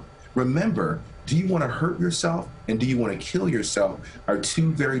yourself? Remember, do you want to hurt yourself and do you want to kill yourself are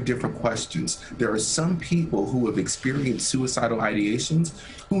two very different questions. There are some people who have experienced suicidal ideations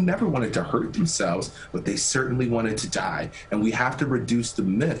who never wanted to hurt themselves, but they certainly wanted to die. And we have to reduce the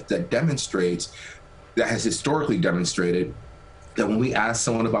myth that has historically demonstrated that when we ask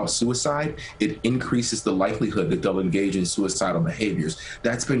someone about suicide, it increases the likelihood that they'll engage in suicidal behaviors.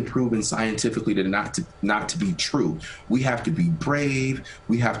 That's been proven scientifically to not to be true. We have to be brave,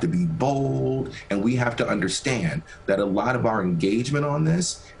 we have to be bold, and we have to understand that a lot of our engagement on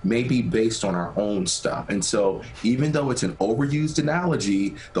this may be based on our own stuff. And so even though it's an overused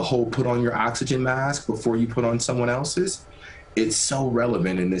analogy, the whole put on your oxygen mask before you put on someone else's, it's so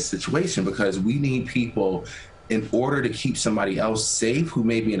relevant in this situation, because we need people, in order to keep somebody else safe who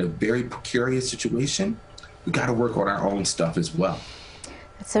may be in a very precarious situation, we got to work on our own stuff as well.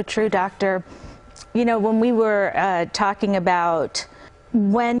 That's so true, Doctor. You know, when we were talking about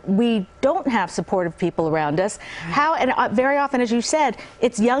when we don't have supportive people around us, very often, as you said,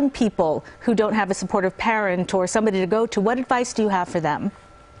 it's young people who don't have a supportive parent or somebody to go to. What advice do you have for them?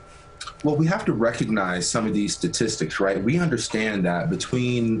 Well, we have to recognize some of these statistics, right? We understand that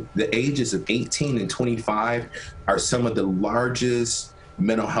between the ages of 18 and 25 are some of the largest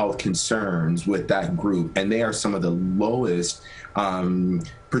mental health concerns with that group, and they are some of the lowest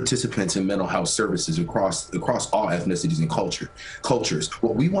participants in mental health services across all ethnicities and cultures.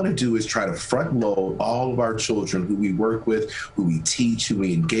 What we want to do is try to front load all of our children who we work with, who we teach, who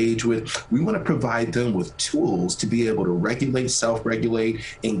we engage with. We want to provide them with tools to be able to regulate, self-regulate,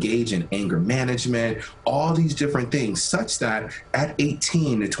 engage in anger management, all these different things, such that at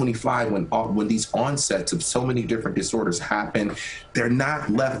 18 to 25, when these onsets of so many different disorders happen, they're not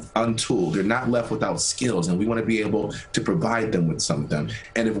left untooled. They're not left without skills, and we want to be able to provide them with some of them.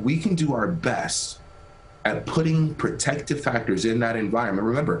 And if we can do our best at putting protective factors in that environment,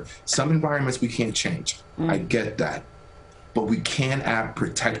 remember, some environments we can't change. I get that. But we can add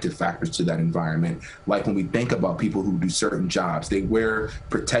protective factors to that environment. Like when we think about people who do certain jobs, they wear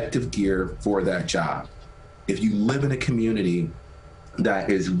protective gear for that job. If you live in a community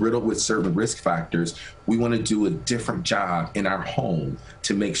that is riddled with certain risk factors, we want to do a different job in our home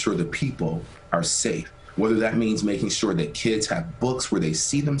to make sure the people are safe. Whether that means making sure that kids have books where they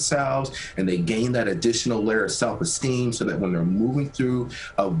see themselves and they gain that additional layer of self-esteem so that when they're moving through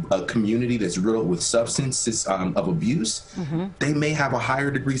a community that's riddled with substances of abuse, they may have a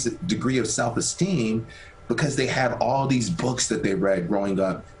higher degree of self-esteem because they had all these books that they read growing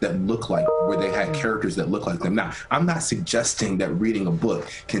up that look like, where they had characters that look like them. Now, I'm not suggesting that reading a book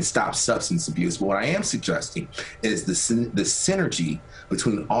can stop substance abuse, but what I am suggesting is the synergy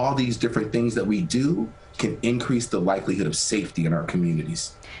between all these different things that we do can increase the likelihood of safety in our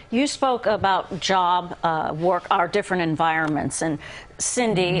communities. You spoke about job, work, our different environments, and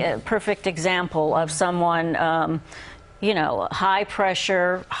Cindy, a perfect example of someone, you know, high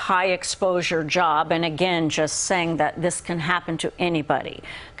pressure, high exposure job, and again, just saying that this can happen to anybody,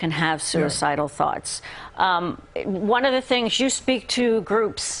 can have suicidal thoughts. One of the things, you speak to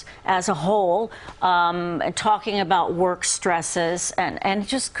groups as a whole, and talking about work stresses, and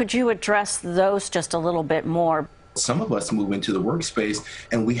just could you address those just a little bit more? Some of us move into the workspace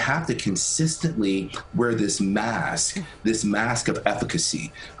and we have to consistently wear this mask of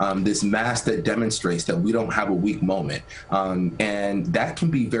efficacy, this mask that demonstrates that we don't have a weak moment. And that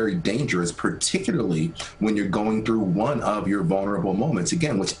can be very dangerous, particularly when you're going through one of your vulnerable moments,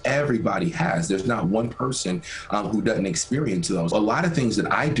 again, which everybody has. There's not one person who doesn't experience those. A lot of things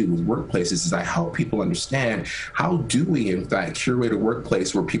that I do with workplaces is I help people understand, how do we, in fact, curate a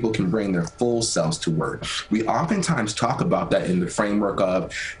workplace where people can bring their full selves to work? We oftentimes talk about that in the framework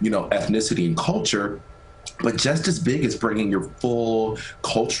of, you know, ethnicity and culture, but just as big as bringing your full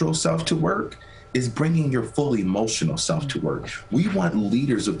cultural self to work is bringing your full emotional self to work. We want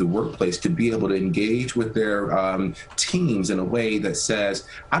leaders of the workplace to be able to engage with their teams in a way that says,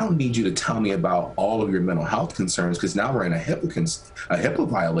 I don't need you to tell me about all of your mental health concerns, because now we're in a HIPAA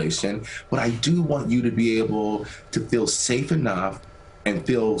violation, but I do want you to be able to feel safe enough and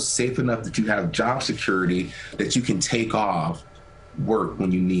feel safe enough that you have job security, that you can take off work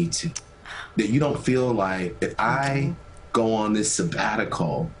when you need to. That you don't feel like, if I go on this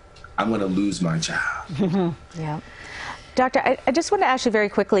sabbatical, I'm going to lose my job. Yeah. Doctor, I just want to ask you very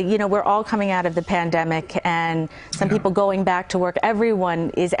quickly, you know, we're all coming out of the pandemic and some people going back to work.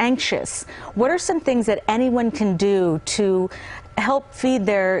 Everyone is anxious. What are some things that anyone can do to help feed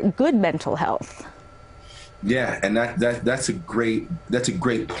their good mental health? Yeah, and that's a great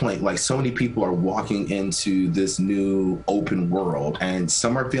point. Like, so many people are walking into this new open world, and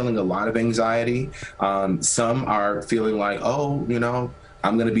some are feeling a lot of anxiety. Some are feeling like, oh, you know,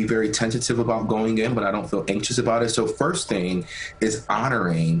 I'm going to be very tentative about going in, but I don't feel anxious about it. So first thing is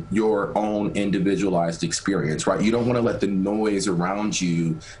honoring your own individualized experience, right? You don't want to let the noise around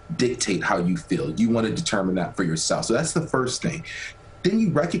you dictate how you feel. You want to determine that for yourself. So that's the first thing. Then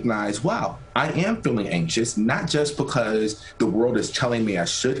you recognize, wow, I am feeling anxious, not just because the world is telling me I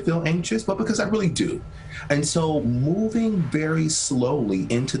should feel anxious, but because I really do. And so moving very slowly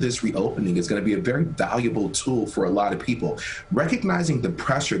into this reopening is going to be a very valuable tool for a lot of people. Recognizing the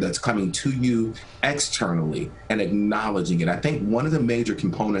pressure that's coming to you externally and acknowledging it. I think one of the major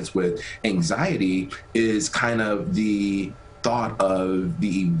components with anxiety is kind of the thought of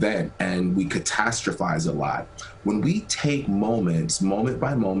the event, and we catastrophize a lot. When we take moments, moment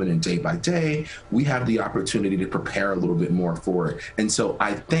by moment and day by day, we have the opportunity to prepare a little bit more for it. And so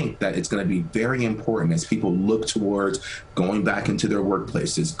I think that it's going to be very important as people look towards going back into their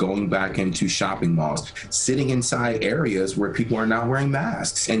workplaces, going back into shopping malls, sitting inside areas where people are not wearing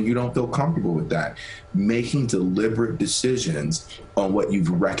masks and you don't feel comfortable with that, making deliberate decisions on what you've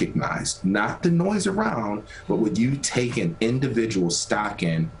recognized, not the noise around, but what you take an individual stock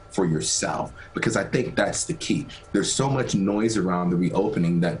in for yourself, because I think that's the key. There's so much noise around the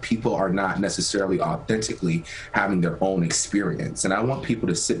reopening that people are not necessarily authentically having their own experience. And I want people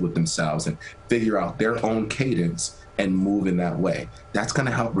to sit with themselves and figure out their own cadence and move in that way. That's going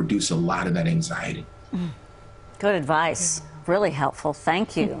to help reduce a lot of that anxiety. Good advice. Really helpful.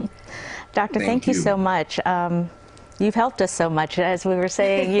 Thank you. Doctor, thank you so much. You've helped us so much, as we were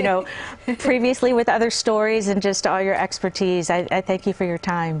saying, you know, previously with other stories and just all your expertise. I thank you for your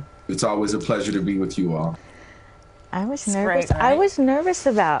time. It's always a pleasure to be with you all. I was nervous. Great, right? I was nervous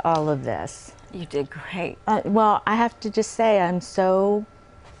about all of this. You did great. Well, I have to just say, I'm so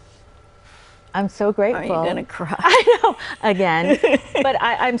grateful. Are you gonna cry? I know, again. But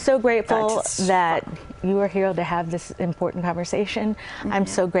I'm so grateful That's that you are here to have this important conversation. I'm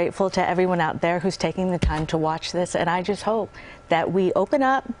so grateful to everyone out there who's taking the time to watch this. And I just hope that we open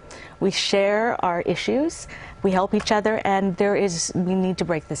up, we share our issues, we help each other, and we need to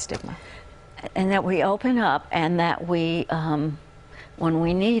break the stigma. And that we open up, and that we, when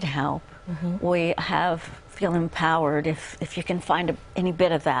we need help, we feel empowered if you can find any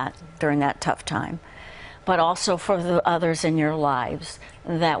bit of that during that tough time. But also for the others in your lives,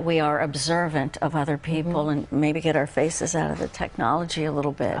 that we are observant of other people and maybe get our faces out of the technology a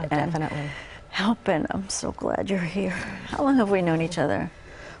little bit. Oh, definitely. Helping. I'm so glad you're here. How long have we known each other?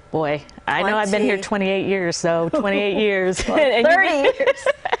 Boy, I know I've been here 28 years, so 28 years. Well, 30 years.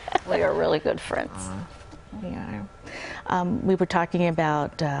 We are really good friends. We are. We were talking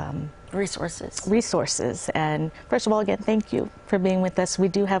about resources. And first of all, again, thank you for being with us. We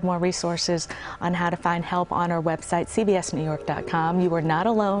do have more resources on how to find help on our website, CBSNewYork.com. You are not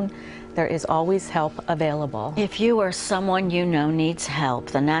alone. There is always help available. If you or someone you know needs help,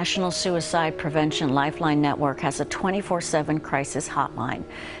 the National Suicide Prevention Lifeline Network has a 24/7 crisis hotline.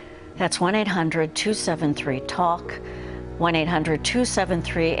 That's 1-800-273-TALK.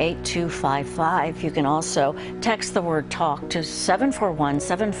 1-800-273-8255. You can also text the word TALK to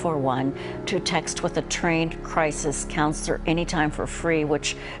 741-741 to text with a trained crisis counselor anytime for free,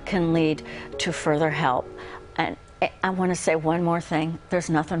 which can lead to further help. And I want to say one more thing.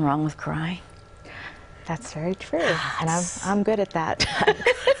 There's nothing wrong with crying. That's very true. And I'm good at that.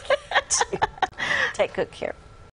 Take good care.